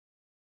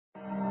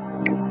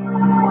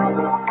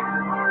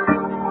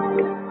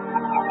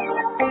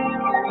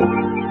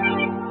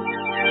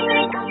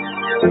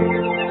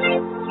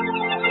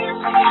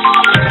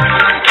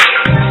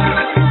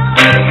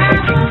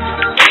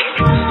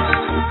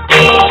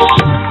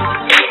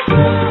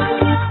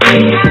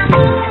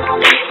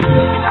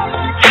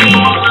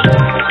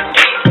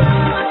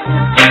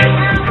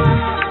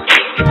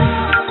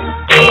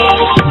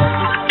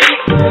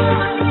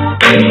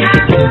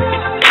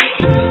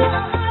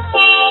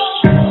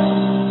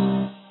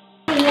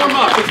warm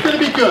up. It's going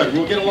to be good.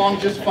 We'll get along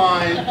just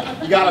fine.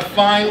 You got to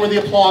find where the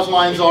applause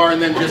lines are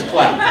and then just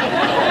clap.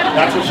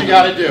 That's what you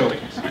got to do.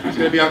 It's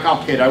going to be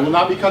uncomplicated. I will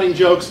not be cutting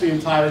jokes the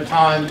entire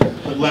time,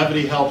 but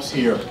levity helps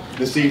here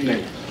this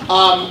evening.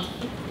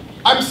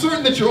 I'm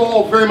certain that you're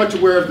all very much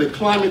aware of the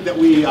climate that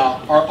we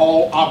are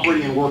all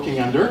operating and working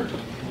under.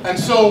 And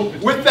so,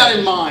 with that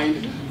in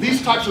mind,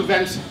 these types of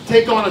events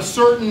take on a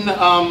certain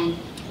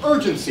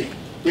urgency,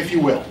 if you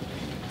will.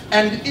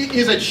 And it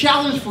is a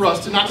challenge for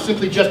us to not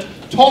simply just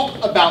talk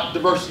about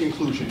diversity and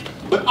inclusion,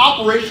 but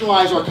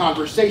operationalize our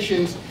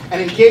conversations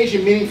and engage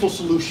in meaningful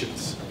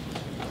solutions.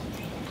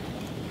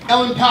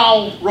 Ellen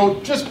Powell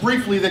wrote just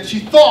briefly that she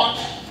thought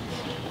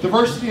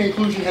diversity and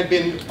inclusion had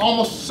been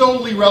almost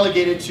solely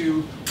relegated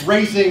to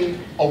raising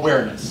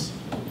awareness.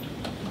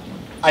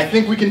 I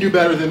think we can do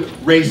better than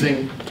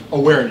raising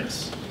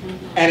awareness.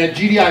 And at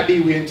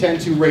GDIB, we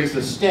intend to raise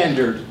the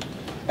standard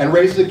and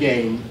raise the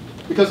game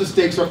because the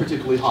stakes are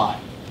particularly high.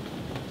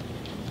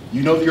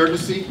 You know the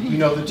urgency, you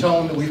know the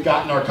tone that we've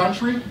got in our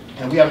country,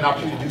 and we have an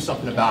opportunity to do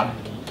something about it.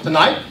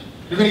 Tonight,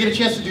 you're going to get a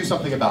chance to do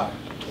something about it.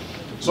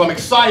 So I'm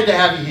excited to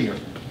have you here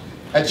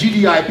at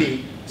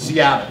GDIB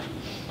Seattle.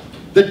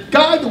 The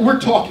guide that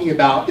we're talking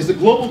about is the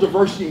Global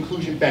Diversity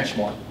Inclusion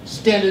Benchmark,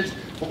 standards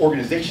for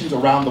organizations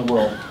around the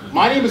world.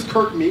 My name is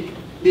Kirk Mead.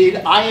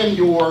 I am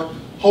your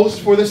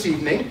host for this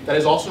evening. That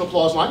is also an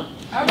applause line.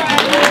 All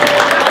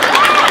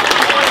right.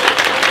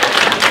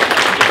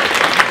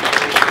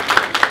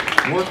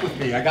 Work with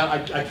me.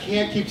 I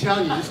can't keep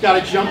telling you. You just got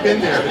to jump in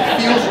there. If it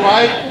feels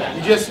right,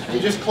 you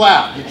just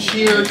clap. You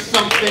cheer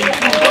something.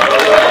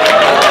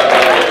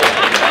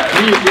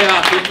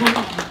 Yeah,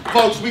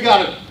 folks, we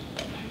got to.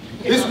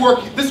 This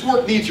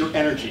work needs your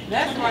energy.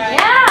 That's right.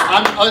 Yeah.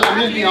 I'm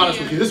going to be honest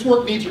with you. This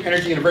work needs your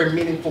energy in a very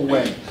meaningful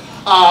way.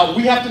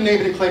 We have to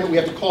name it and claim it. We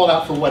have to call it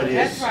out for what it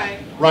is. That's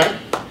right. Right?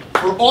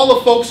 For all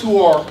the folks who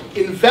are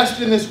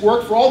invested in this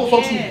work, for all the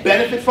folks who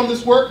benefit from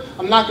this work,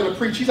 I'm not going to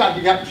preach. She's out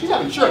here. She's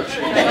out in church.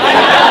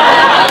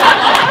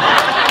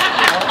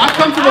 I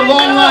come from a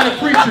long line of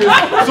preachers,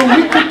 so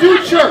we could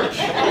do church,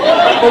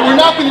 but we're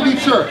not going to do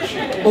church.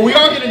 But we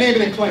are going to name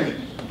it and claim it.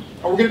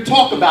 And we're going to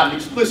talk about it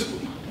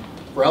explicitly.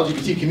 For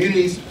LGBT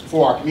communities,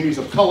 for our communities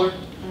of color,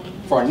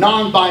 for our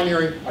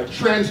non-binary, our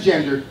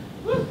transgender,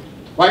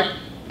 right?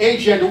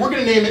 Agender, we're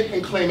going to name it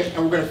and claim it,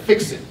 and we're going to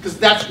fix it, because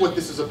that's what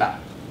this is about.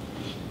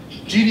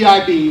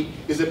 GDIB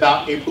is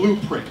about a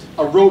blueprint,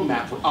 a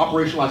roadmap for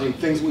operationalizing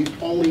things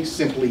we've only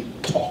simply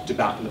talked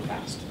about in the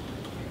past.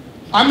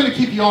 I'm going to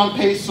keep you on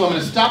pace, so I'm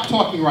going to stop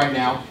talking right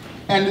now,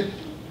 and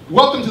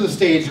welcome to the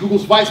stage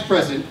Google's Vice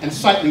President and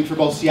Site Lead for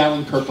both Seattle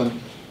and Kirkland,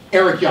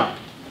 Eric Young.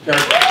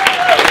 Eric.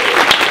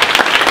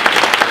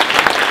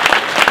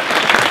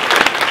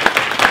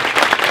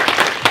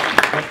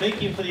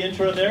 Thank you for the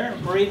intro there.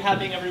 Great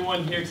having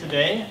everyone here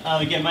today.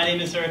 Again, my name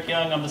is Eric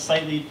Young. I'm the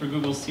site lead for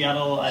Google's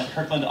Seattle and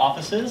Kirkland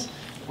offices.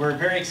 We're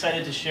very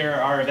excited to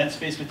share our event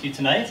space with you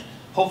tonight.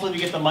 Hopefully we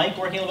get the mic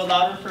working a little bit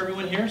louder for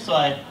everyone here. So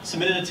I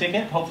submitted a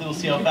ticket. Hopefully we'll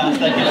see how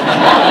fast that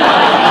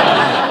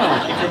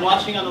gets. If you're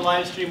watching on the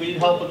live stream, we need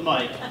help with the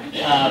mic.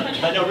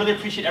 But no, really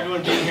appreciate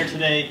everyone being here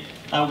today.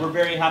 We're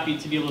very happy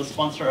to be able to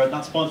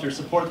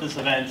support this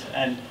event,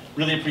 and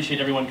really appreciate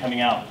everyone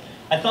coming out.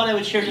 I thought I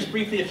would share just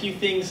briefly a few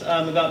things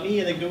about me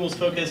and then Google's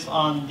focus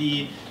on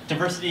the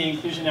diversity and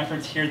inclusion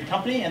efforts here at the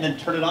company, and then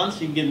turn it on so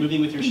you can get moving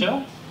with your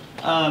show.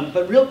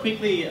 But real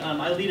quickly,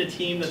 I lead a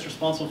team that's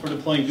responsible for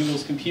deploying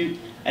Google's compute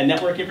and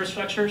network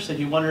infrastructure. So if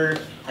you wonder,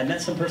 I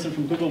met some person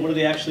from Google, what do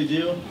they actually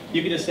do?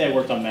 You can just say I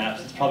worked on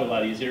maps. It's probably a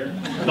lot easier.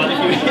 But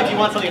if you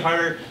want something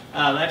harder,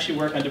 I actually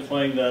work on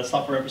deploying the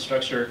software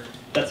infrastructure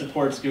that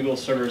supports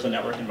Google's servers and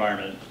network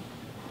environment.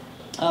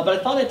 But I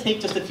thought I'd take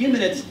just a few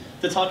minutes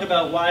to talk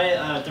about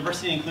why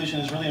diversity and inclusion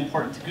is really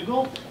important to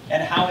Google,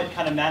 and how it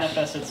kind of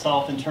manifests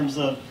itself in terms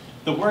of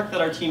the work that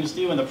our teams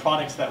do and the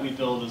products that we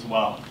build as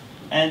well.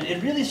 And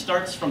it really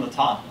starts from the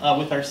top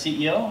with our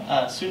CEO.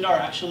 Sundar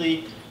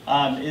actually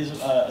is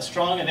a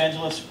strong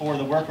evangelist for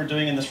the work we're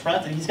doing in this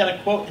front, and he's got a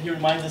quote that he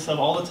reminds us of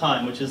all the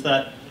time, which is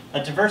that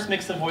a diverse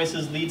mix of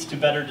voices leads to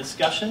better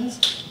discussions,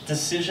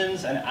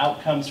 decisions, and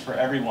outcomes for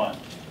everyone.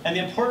 And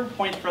the important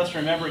point for us to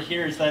remember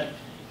here is that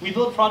we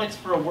build products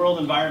for a world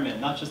environment,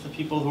 not just the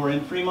people who are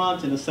in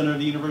Fremont, in the center of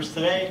the universe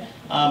today,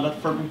 but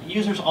for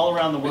users all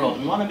around the world.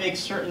 We want to make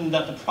certain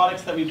that the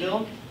products that we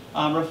build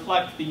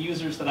reflect the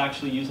users that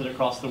actually use it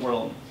across the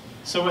world.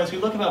 So as we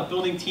look about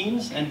building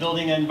teams and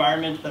building an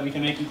environment that we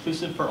can make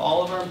inclusive for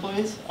all of our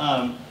employees,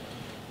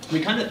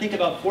 we kind of think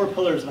about 4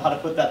 pillars of how to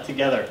put that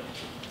together.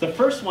 The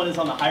first one is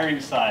on the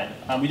hiring side.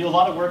 We do a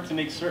lot of work to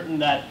make certain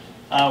that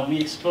we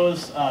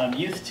expose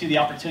youth to the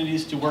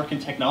opportunities to work in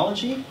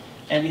technology.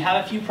 And we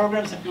have a few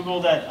programs at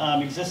Google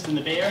that exist in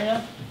the Bay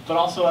Area, but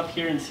also up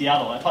here in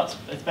Seattle. I thought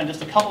I'd spend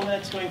just a couple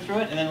minutes going through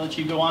it and then let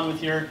you go on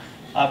with your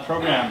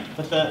program.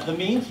 But the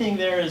main thing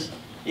there is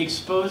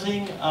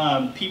exposing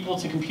people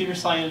to computer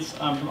science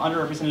from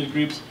underrepresented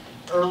groups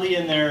early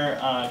in their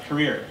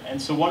career.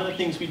 And so one of the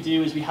things we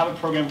do is we have a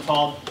program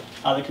called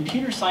the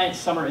Computer Science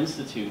Summer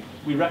Institute.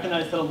 We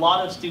recognize that a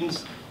lot of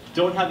students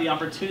don't have the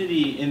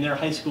opportunity in their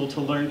high school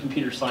to learn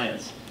computer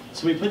science.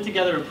 So we put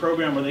together a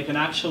program where they can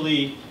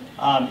actually,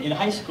 in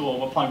high school,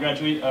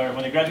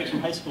 when they graduate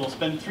from high school,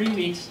 spend 3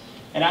 weeks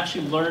and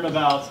actually learn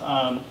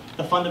about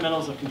the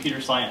fundamentals of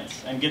computer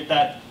science and get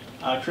that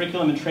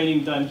curriculum and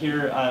training done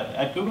here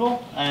at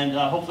Google, and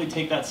hopefully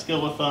take that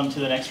skill with them to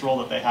the next role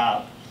that they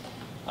have.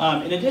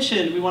 In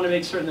addition, we want to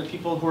make certain that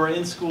people who are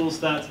in schools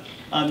that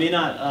may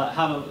not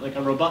have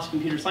a robust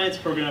computer science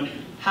program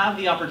have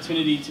the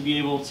opportunity to be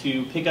able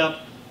to pick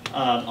up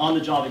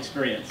on-the-job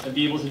experience and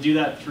be able to do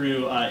that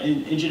through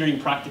engineering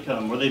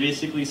practicum, where they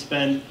basically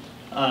spend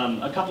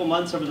a couple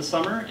months over the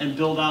summer and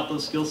build out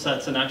those skill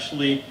sets and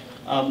actually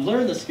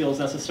learn the skills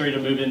necessary to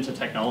move into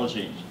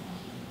technology.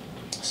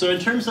 So in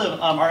terms of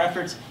our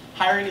efforts,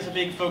 hiring is a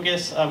big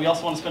focus. We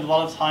also want to spend a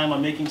lot of time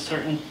on making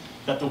certain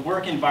that the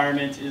work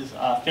environment is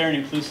fair and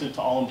inclusive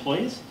to all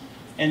employees.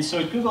 And so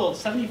at Google,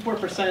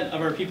 74%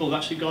 of our people have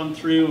actually gone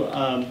through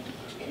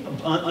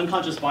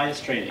unconscious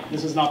bias training.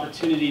 This is an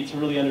opportunity to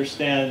really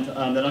understand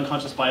that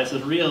unconscious bias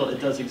is real,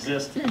 it does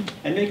exist,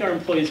 and make our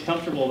employees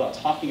comfortable about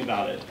talking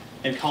about it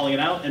and calling it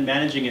out and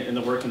managing it in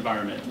the work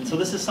environment. And so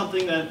this is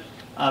something that,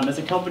 as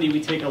a company,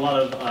 we take a lot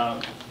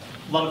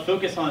of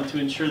focus on to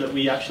ensure that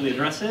we actually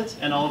address it,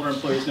 and all of our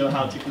employees know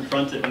how to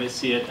confront it when they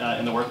see it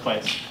in the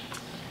workplace.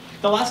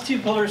 The last two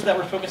pillars that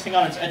we're focusing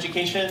on is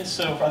education.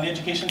 So on the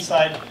education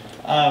side,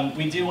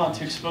 we do want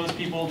to expose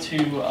people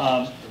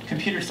to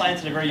computer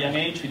science at a very young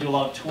age. We do a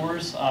lot of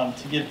tours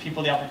to give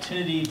people the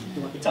opportunity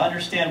to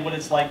understand what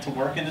it's like to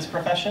work in this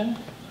profession,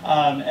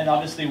 and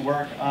obviously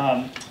work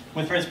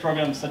with various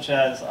programs such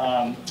as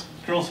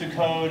Girls Who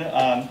Code,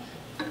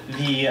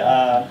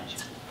 the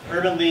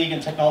Urban League,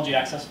 and Technology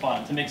Access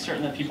Fund, to make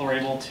certain that people are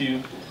able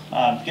to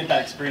get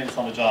that experience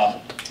on the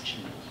job,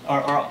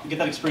 or get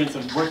that experience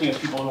of working with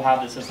people who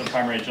have this as their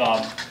primary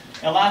job.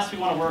 And last, we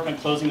want to work on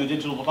closing the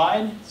digital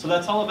divide. So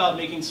that's all about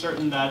making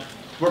certain that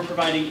we're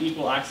providing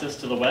equal access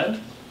to the web.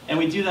 And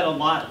we do that a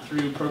lot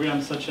through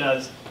programs such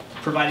as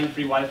providing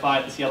free Wi-Fi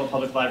at the Seattle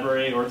Public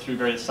Library, or through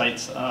various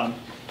sites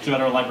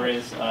throughout our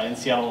libraries in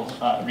Seattle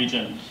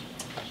region.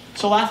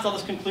 So last, I'll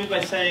just conclude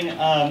by saying,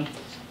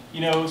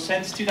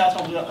 since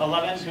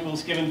 2011,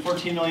 Google's given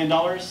 $14 million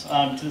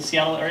to the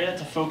Seattle area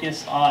to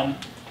focus on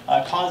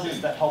causes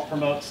that help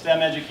promote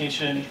STEM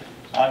education,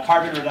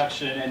 carbon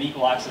reduction, and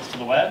equal access to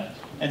the web.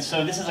 And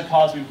so this is a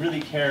cause we really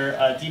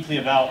care deeply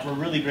about. We're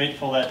really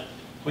grateful that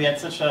we had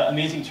such an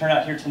amazing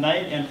turnout here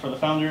tonight, and for the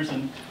founders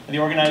and the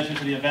organizers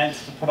of the event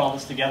to put all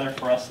this together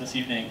for us this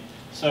evening.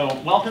 So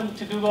welcome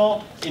to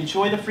Google.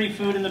 Enjoy the free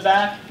food in the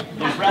back.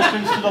 There's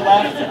restrooms to the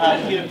left.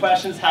 If you have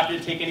questions, happy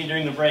to take any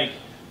during the break.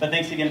 But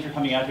thanks again for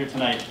coming out here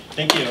tonight.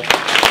 Thank you.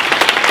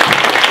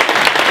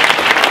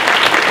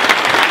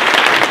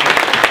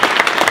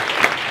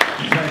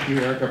 Thank you,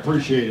 Eric. I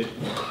appreciate it.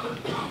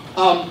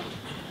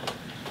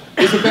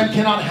 This event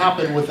cannot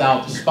happen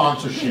without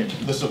sponsorship,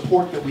 the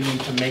support that we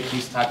need to make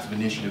these types of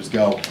initiatives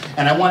go.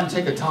 And I want to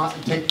take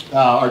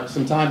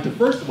some time to,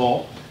 first of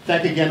all,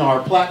 thank again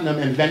our Platinum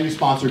and venue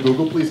sponsor,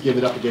 Google. Please give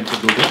it up again for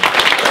Google.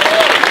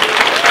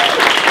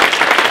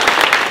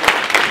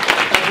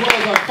 As well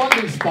as our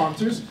funding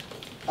sponsors,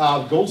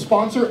 gold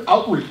sponsor,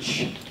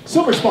 Outreach.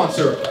 Silver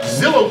sponsor,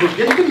 Zillow Group.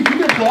 Give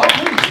me applause,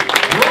 please.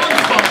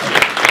 Bronze sponsor,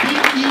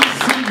 BECU.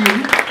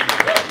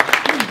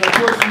 And of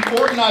course,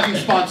 the organizing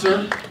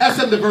sponsor,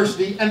 SM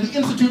Diversity, and the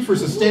Institute for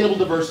Sustainable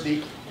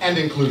Diversity and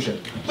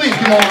Inclusion. Please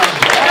give them all a round of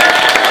applause.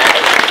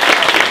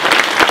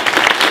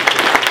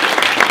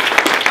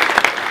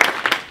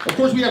 Of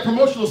course, we have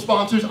promotional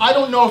sponsors. I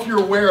don't know if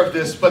you're aware of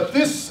this, but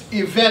this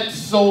event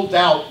sold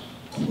out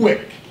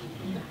quick.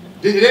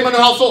 Did anyone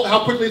know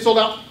how quickly it sold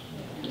out?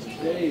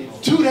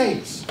 2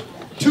 days.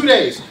 2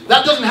 days.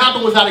 That doesn't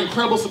happen without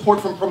incredible support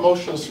from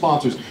promotional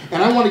sponsors.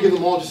 And I want to give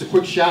them all just a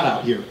quick shout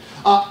out here.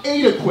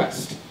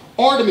 AdaQuest,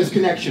 Artemis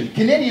Connection,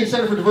 Canadian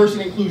Center for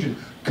Diversity and Inclusion,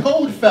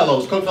 Code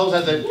Fellows. Code Fellows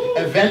has an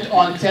event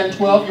on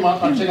 10/12. You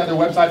want to check out their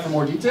website for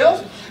more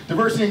details.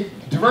 Diversity,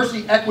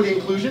 Equity,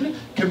 Inclusion,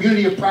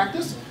 Community of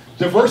Practice,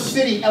 Diverse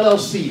City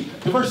LLC,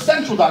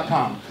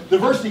 DiverseCentral.com,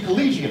 Diversity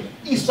Collegium,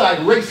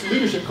 Eastside Race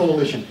Leadership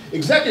Coalition,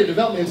 Executive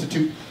Development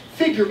Institute,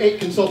 Figure 8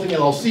 Consulting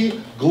LLC,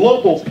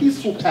 Global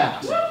Peaceful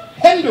Paths,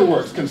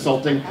 Henderworks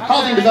Consulting,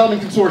 Housing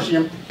Development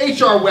Consortium,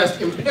 HR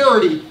West,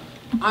 Imperity.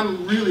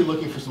 I'm really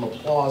looking for some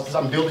applause as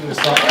I'm building this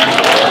up.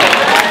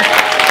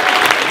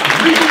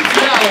 Region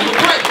Seattle, the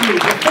Bright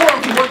Group, the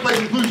Forum for Workplace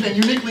Inclusion and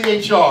Uniquely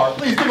HR.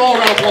 Please give them all a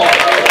round of applause.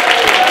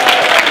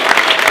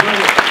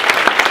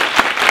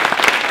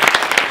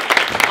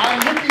 I'm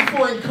looking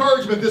for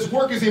encouragement. This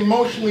work is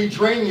emotionally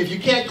draining. If you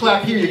can't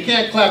clap here, you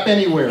can't clap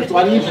anywhere. So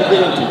I need you to get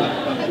into it.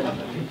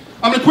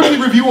 I'm going to quickly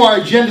review our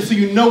agenda so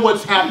you know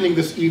what's happening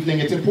this evening.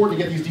 It's important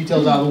to get these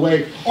details out of the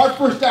way. Our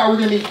first hour, we're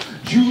going to meet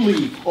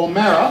Julie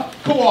O'Mara,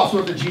 co-author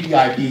of the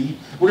GDIB.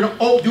 We're going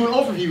to do an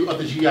overview of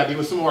the GDIB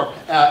with some of our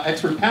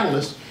expert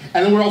panelists.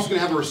 And then we're also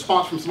going to have a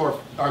response from some of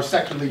our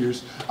sector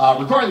leaders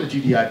regarding the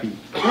GDIB.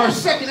 In our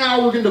second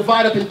hour, we're going to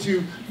divide up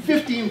into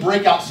 15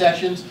 breakout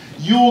sessions.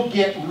 you'll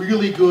get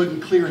really good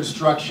and clear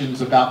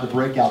instructions about the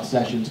breakout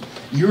sessions.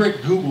 You're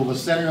at Google, the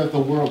center of the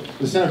world,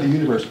 the center of the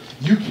universe.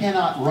 You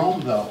cannot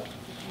roam, though.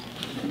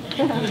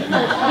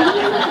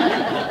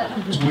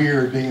 It's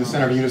weird being the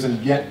center of the universe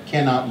and yet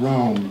cannot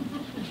roam.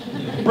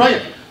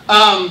 Brilliant.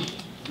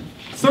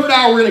 Third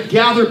hour, we're going to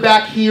gather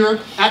back here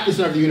at the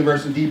center of the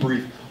universe and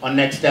debrief on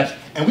next steps.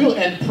 And we'll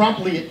end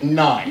promptly at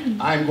 9.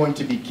 I'm going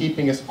to be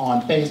keeping us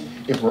on pace.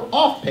 If we're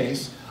off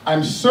pace,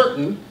 I'm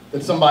certain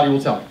that somebody will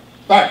tell me.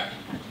 All right.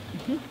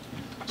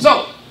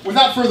 So,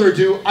 without further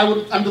ado,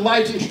 I'm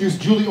delighted to introduce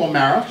Julie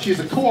O'Mara. She is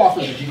a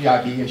co-author of the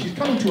GDIB, and she's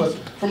coming to us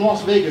from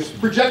Las Vegas,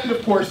 projected,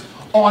 of course,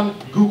 on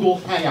Google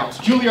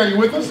Hangouts. Julie, are you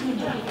with us?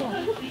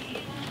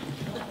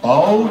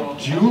 Oh,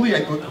 Julie,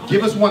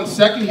 give us 1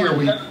 second here.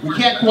 We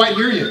can't quite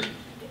hear you.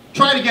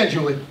 Try it again,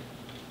 Julie.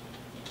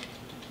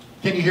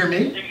 Can you hear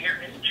me?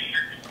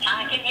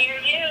 I can hear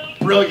you.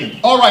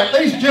 Brilliant. All right,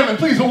 ladies and gentlemen,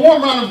 please, a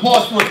warm round of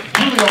applause for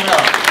Julie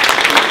O'Mara.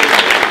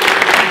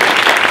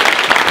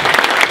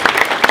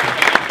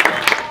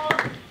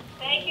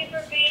 Thank you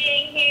for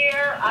being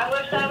here. I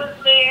wish I was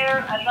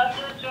there. I'd love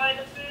to enjoy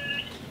the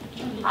food.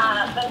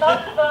 But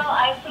most of all,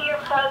 I see your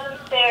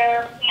presence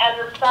there as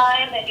a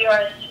sign that you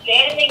are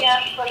standing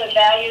up for the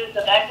values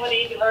of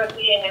equity,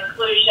 diversity, and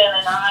inclusion,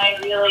 and I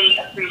really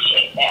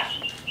appreciate that.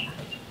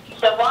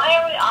 So why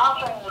are we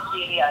offering the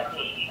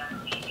GDIB?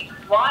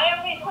 Why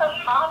are we so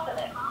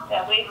confident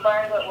that we've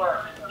learned what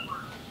works?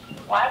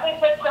 Why have we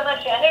put so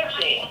much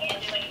energy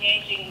into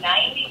engaging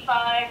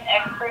 95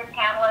 expert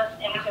panelists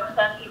into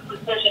consensus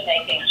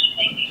decision-making?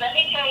 Let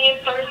me tell you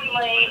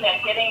personally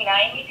that getting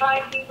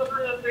 95 people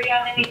to agree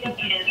on anything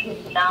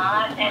is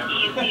not an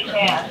easy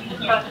task.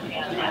 Trust me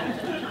on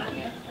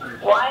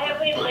that. Why have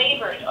we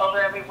labored over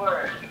every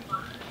word?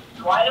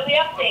 Why do we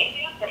update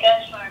the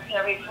benchmarks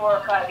every 4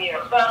 or 5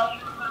 years? Well,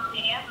 the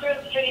answer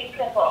is pretty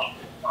simple.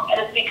 It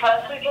is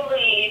because we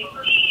believe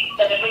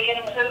that if we can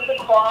improve the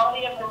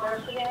quality of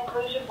diversity and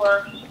inclusion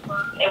work,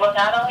 it will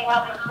not only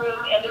help improve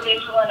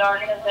individual and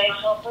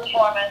organizational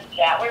performance,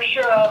 that we're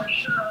sure of,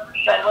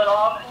 but it will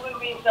also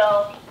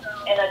result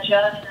in a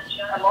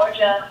more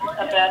just,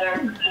 a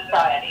better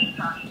society.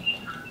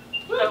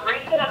 So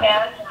recent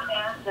events,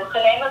 just to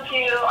name a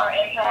few, are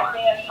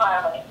impacting us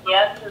finally.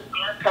 Yes, as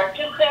Kirk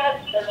just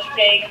said, the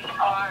stakes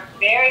are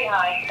very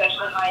high,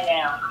 especially high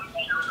now.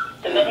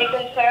 The many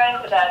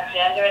concerns about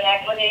gender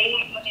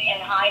inequity in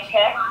high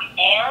tech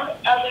and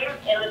other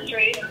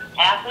industries,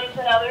 athletes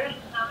and others,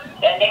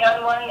 bending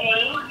on one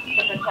knee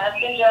to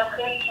protest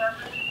injustice,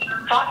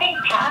 talking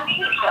past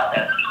each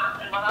other,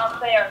 and what I'll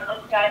say are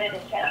misguided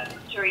attempts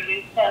to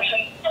reduce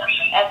tension,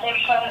 ethnic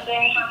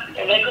cleansing,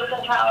 religious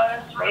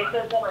intolerance,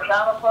 racism,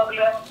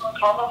 Islamophobia,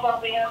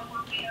 homophobia,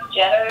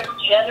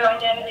 gender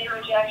identity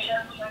rejection,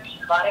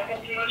 body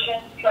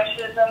confusion,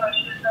 sexism,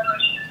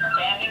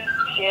 standing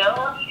still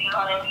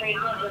on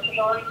increasing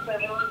disability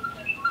privilege,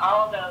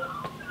 all of those.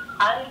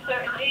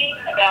 Uncertainty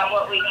about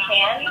what we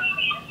can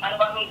and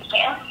what we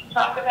can't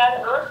talk about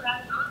at work.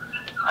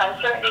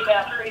 Uncertainty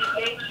about free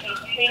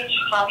speech,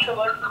 hostile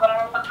work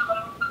environment.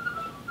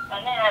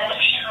 And then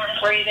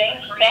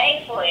breathing.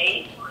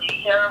 Thankfully,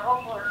 there are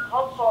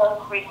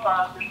hopeful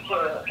responses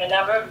too. The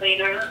number of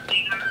leaders,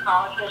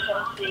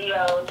 politicians,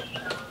 CEOs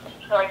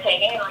who are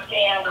taking a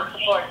stand to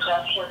support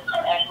justice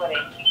and equity.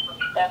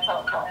 That's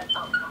hopeful.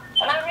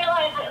 And I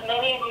realize that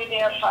many of you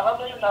there,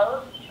 probably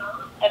most,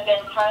 have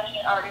been touched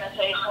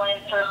organizationally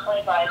and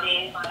personally by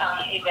these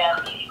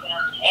events,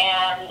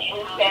 and we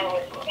stand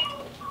with you.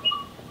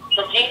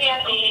 The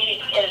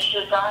GDIB is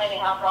designed to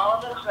help all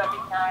of us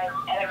recognize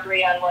and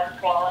agree on what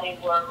quality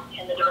work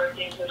in the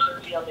diversity and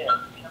inclusion field is.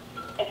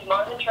 It's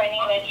more than training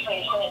and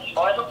education, it's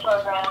more than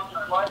programs,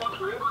 it's more than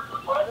groups,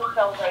 it's more than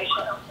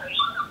celebration.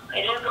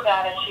 It is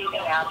about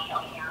achieving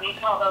outcomes. We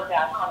call those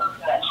outcomes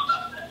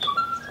sessions.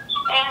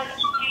 And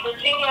the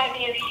GDIB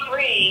is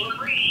free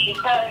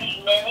because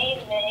many,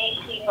 many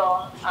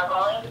people are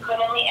willing to put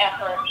in the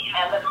effort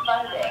and the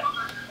funding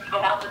to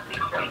help us be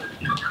free.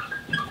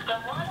 So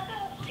one of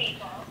those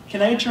people...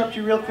 Can I interrupt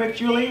you real quick,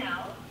 Julie?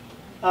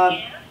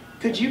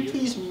 Could you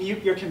please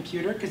mute your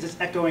computer, because it's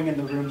echoing in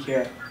the room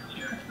here.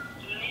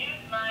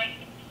 Mute my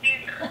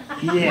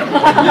computer. Yeah.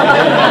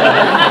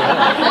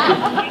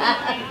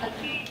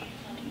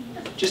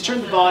 Just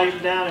turn the volume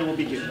down and we'll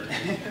be good.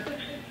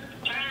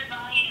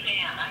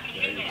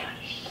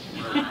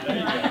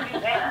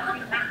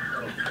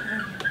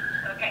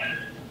 Okay.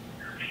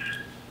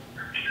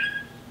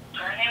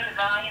 Turning the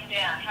volume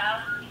down.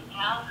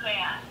 How's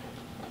that?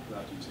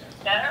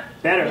 Better?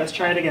 Better. Let's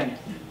try it again.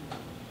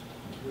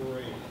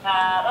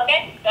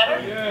 Okay. Better?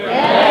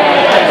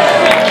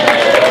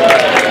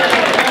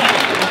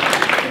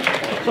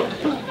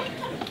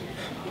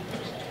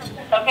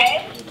 Okay?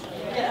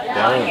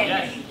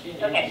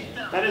 Okay.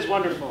 That is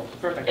wonderful.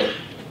 Perfect.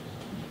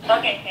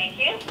 Okay, thank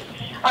you.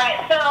 All right,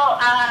 so,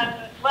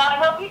 well, I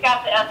hope you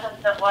got the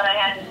essence of what I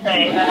had to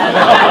say.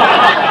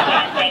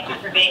 Thank you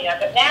for being there.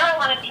 But now I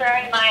want to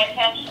turn my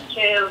attention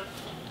to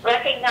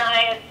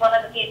recognize one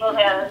of the people who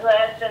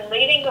has been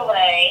leading the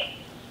way,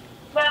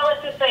 well,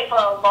 let's just say for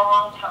a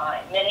long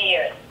time, many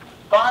years,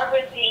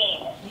 Barbara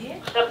Dean.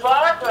 So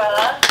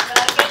Barbara, when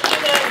I get you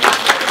to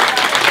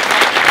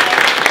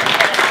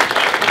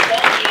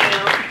present you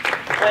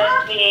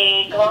with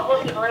the Global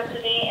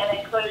Diversity and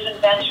Inclusion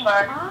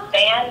Benchmark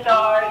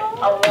Vanguard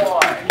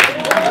Award.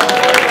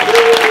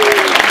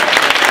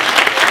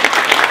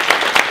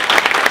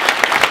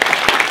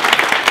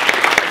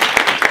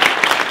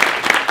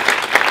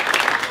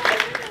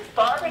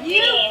 Barbara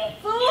Dean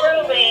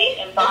truly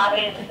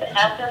embodies the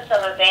essence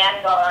of a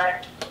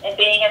vanguard and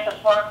being at the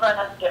forefront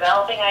of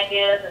developing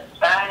ideas,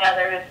 inspiring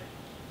others.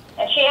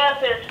 And she has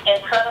this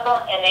incredible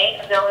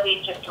innate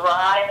ability to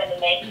drive and to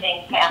make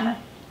things happen.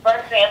 For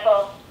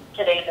example,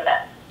 today's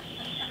event.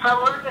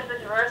 Her work as a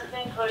diversity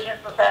and inclusion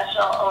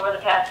professional over the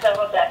past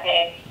several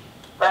decades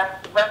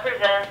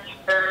represents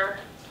her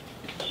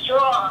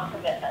strong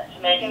commitment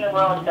to making the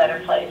world a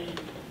better place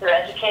through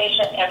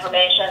education,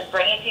 information,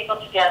 bringing people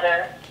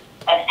together,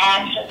 and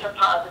action for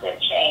positive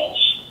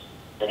change.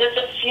 So just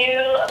a few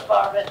of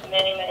Barbara's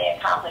many, many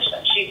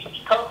accomplishments. She's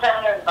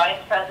co-founder and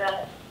vice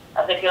president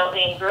of the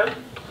GDIB Group.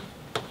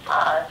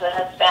 It's a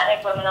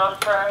Hispanic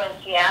women-owned firm in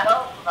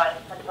Seattle,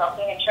 providing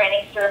consulting and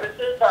training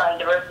services on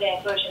diversity,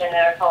 inclusion, and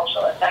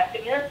intercultural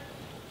effectiveness.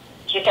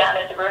 She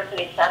founded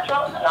Diversity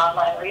Central, an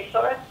online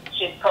resource.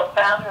 She's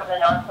co-founder of the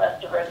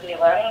Northwest Diversity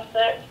Learning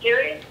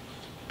Series.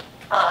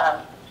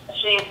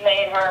 She's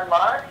made her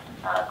mark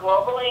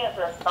globally as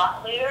a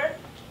thought leader,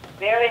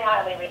 very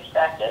highly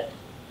respected.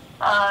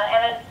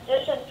 And in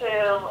addition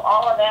to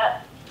all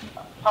that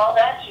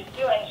she's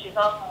doing, she's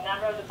also a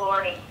member of the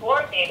board and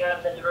coordinator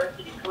of the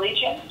Diversity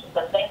Collegian,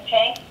 the think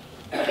tank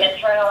of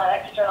internal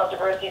and external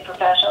diversity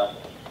professionals.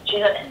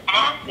 She's an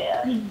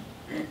active,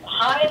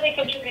 highly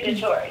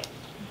contributory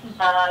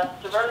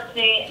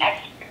diversity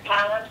expert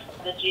panelist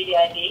for the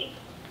GDIB.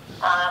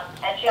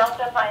 And she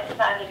also finds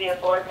time to be a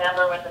board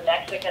member with the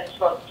Mexican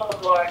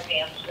folklore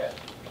dance group.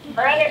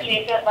 Her energy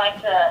is a bit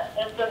like the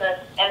infamous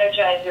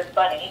Energizer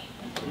Bunny,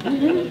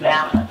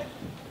 balance.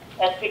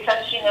 It's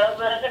because she knows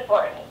what is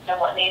important and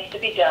what needs to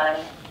be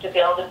done to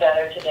build a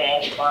better today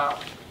and tomorrow.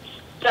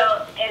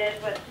 So it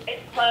is with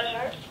great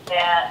pleasure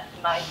that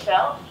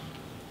myself,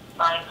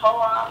 my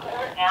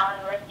co-author,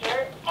 Alan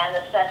Richter, and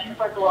the Center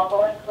for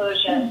Global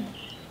Inclusion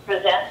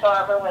present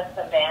Barbara with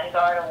the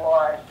Vanguard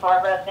Award.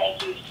 Barbara,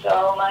 thank you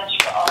so much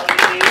for all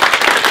you do.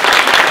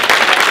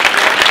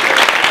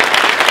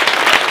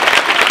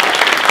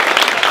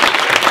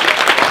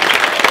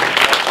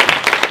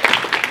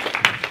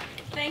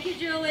 Thank you,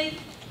 Julie.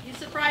 You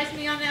surprised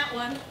me on that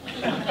one.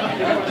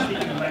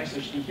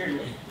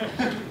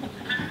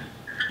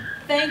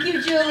 Thank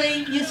you,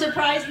 Julie. You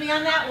surprised me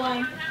on that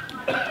one.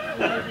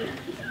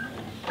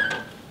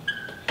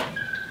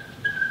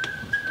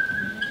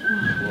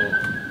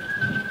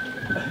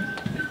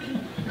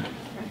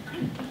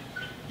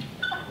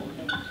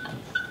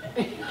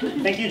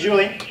 Thank you,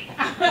 Julie.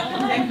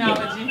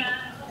 Technology.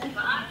 I'm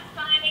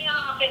signing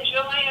off.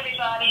 Enjoy,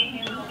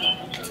 everybody.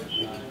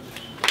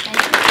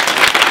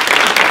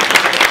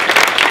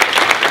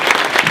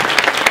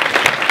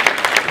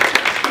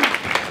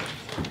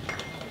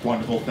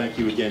 Wonderful. Thank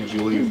you again,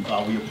 Julie.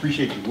 We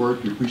appreciate your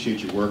work. We appreciate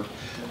your work.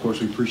 Of course,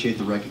 we appreciate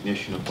the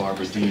recognition of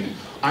Barbara Dean.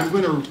 I'm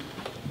going to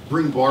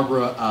bring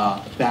Barbara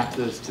back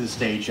to the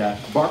stage.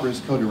 Barbara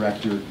is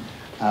co-director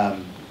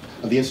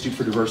of the Institute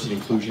for Diversity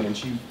and Inclusion, and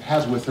she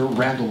has with her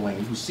Randall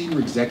Lane, who's Senior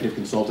Executive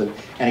Consultant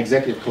and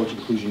Executive Coach at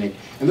Inclusion Inc.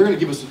 And they're going to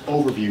give us an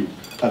overview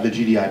of the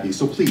GDIB.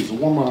 So please, a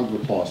warm round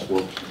of applause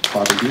for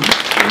Barbara Dean.